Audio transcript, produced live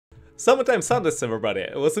Summertime Sundays, everybody!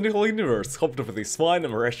 What's in the whole universe? Hope everything is fine.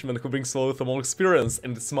 I'm a Russian who brings all thermal experience,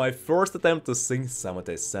 and it's my first attempt to sing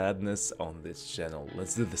Summertime Sadness on this channel.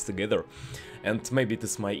 Let's do this together. And maybe it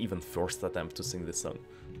is my even first attempt to sing this song.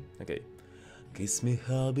 Okay. Kiss me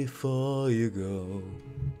hard before you go.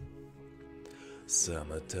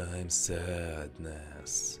 Summertime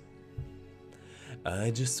sadness. I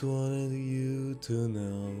just wanted you to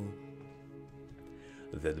know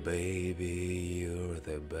that baby, you're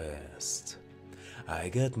the best. I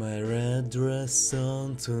got my red dress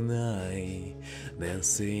on tonight,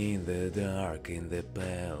 dancing in the dark in the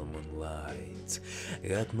pale moonlight.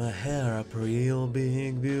 Got my hair up real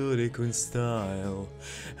big, beauty queen style,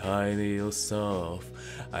 high heels off,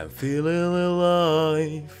 I'm feeling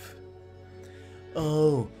alive.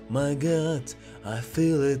 Oh my god, I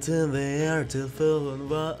feel it in the air till falling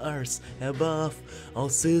bars above, all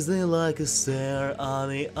sizzling like a stare,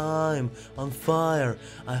 honey, I'm on fire.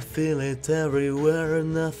 I feel it everywhere,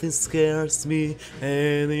 nothing scares me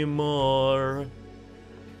anymore.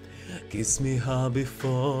 Kiss me hard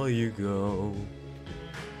before you go.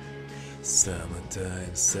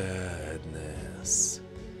 Summertime sadness.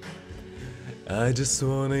 I just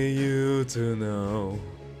wanted you to know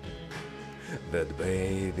that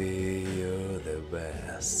baby, you're the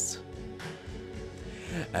best.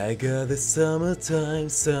 I got the summertime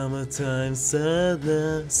sadness.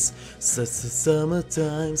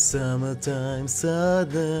 Summertime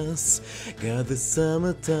sadness. Got the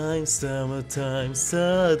summertime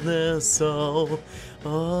sadness. Oh,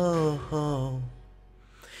 oh, oh.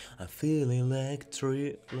 I'm feeling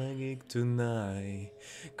electric tonight,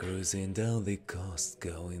 cruising down the coast,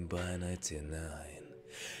 going by 99.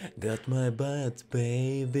 Got my bad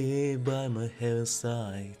baby by my heaven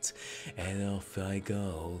side, and off I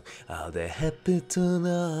go, I'll be happy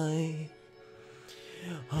tonight.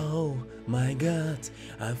 Oh my god,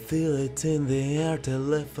 I feel it in the air,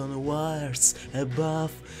 telephone wires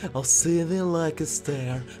above, all seething like a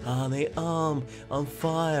stare, honey, I'm on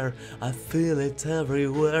fire. I feel it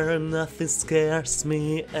everywhere, nothing scares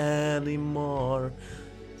me anymore.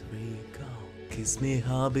 There you go, kiss me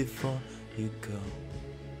hard before you go.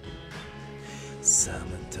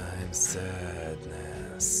 Summertime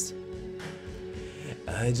sadness.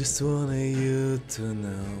 I just wanted you to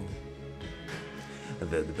know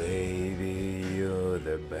that baby, you're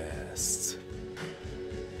the best.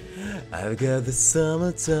 I've got the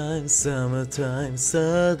summertime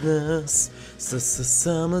sadness.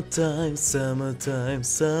 Summertime sadness.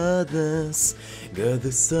 Got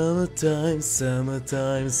the summertime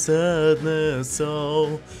sadness.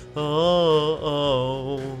 Oh, oh,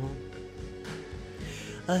 oh.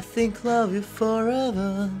 I think love you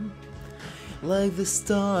forever, like the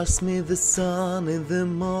stars meet the sun in the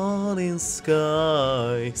morning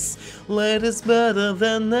skies. Late is better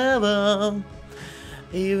than ever,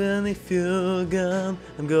 even if you're gone,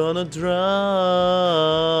 I'm gonna drive.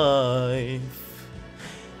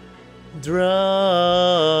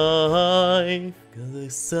 Got the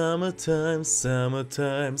summertime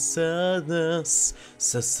sadness.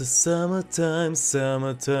 Summertime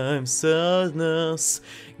sadness.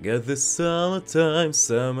 Got the summertime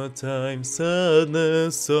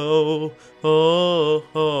sadness. Oh, oh,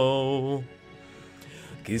 oh.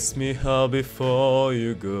 Kiss me hard before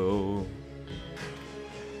you go.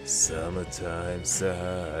 Summertime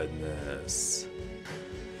sadness.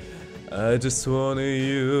 I just wanted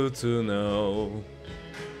you to know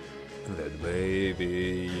that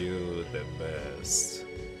baby, you're the best.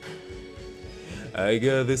 I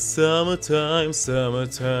got the summertime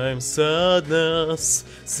sadness.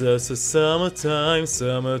 Summertime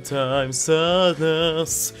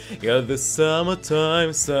sadness. Got the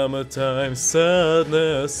summertime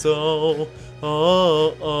sadness. Oh,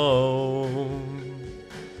 oh, oh.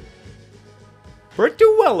 Pretty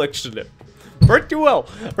well, actually. Pretty well,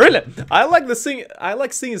 really. I like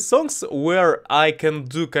singing songs where I can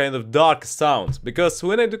do kind of dark sounds, because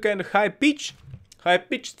when I do kind of high pitch,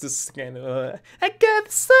 this kind of I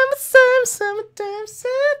got summertime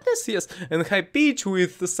sadness, yes, and high pitch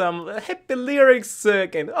with some happy lyrics,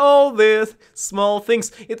 kind of all the small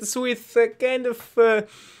things. It is with kind of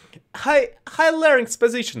high larynx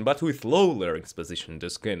position, but with low larynx position.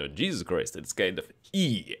 This kind of, Jesus Christ, it's kind of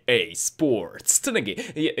EA Sports. It's in a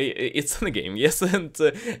game, yes, and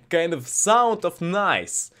kind of sound of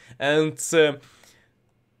nice. And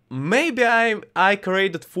maybe I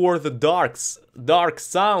created for the dark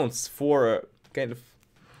sounds, for kind of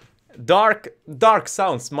dark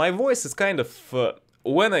sounds. My voice is kind of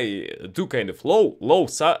when I do kind of low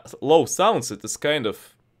sounds, it is kind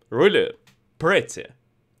of really pretty.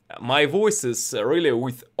 my voice is really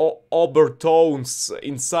with overtones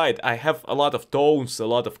inside. I have a lot of tones, a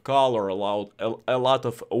lot of color, a lot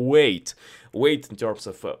of weight in terms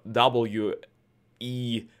of W,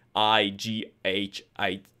 E, I, G, H,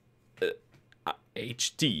 I,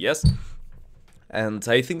 H, T, yes? And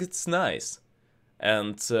I think it's nice.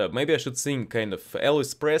 And maybe I should sing kind of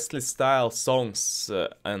Elvis Presley style songs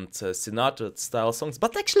and Sinatra style songs.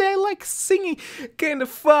 But actually I like singing kind of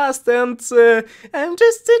fast and I'm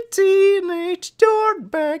just a teenage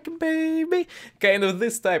dirtbag baby. Kind of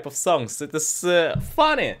this type of songs. It is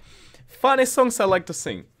funny. Funny songs I like to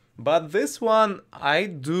sing. But this one I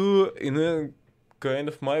do in a kind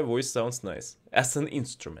of my voice sounds nice. As an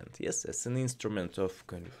instrument. Yes, as an instrument of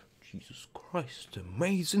kind of... Jesus Christ,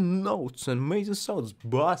 amazing notes, amazing sounds,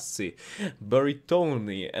 bassy, baritone,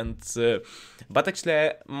 and but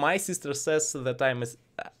actually my sister says that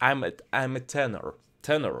I'm a tenor.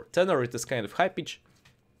 Tenor it is kind of high pitch,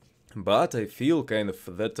 but I feel kind of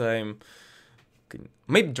that I'm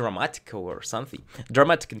maybe dramatic or something.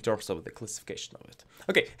 Dramatic in terms of the classification of it.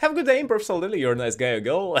 Okay, have a good day, improve solidly, you're a nice guy or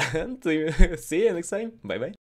girl, and see you next time. Bye bye.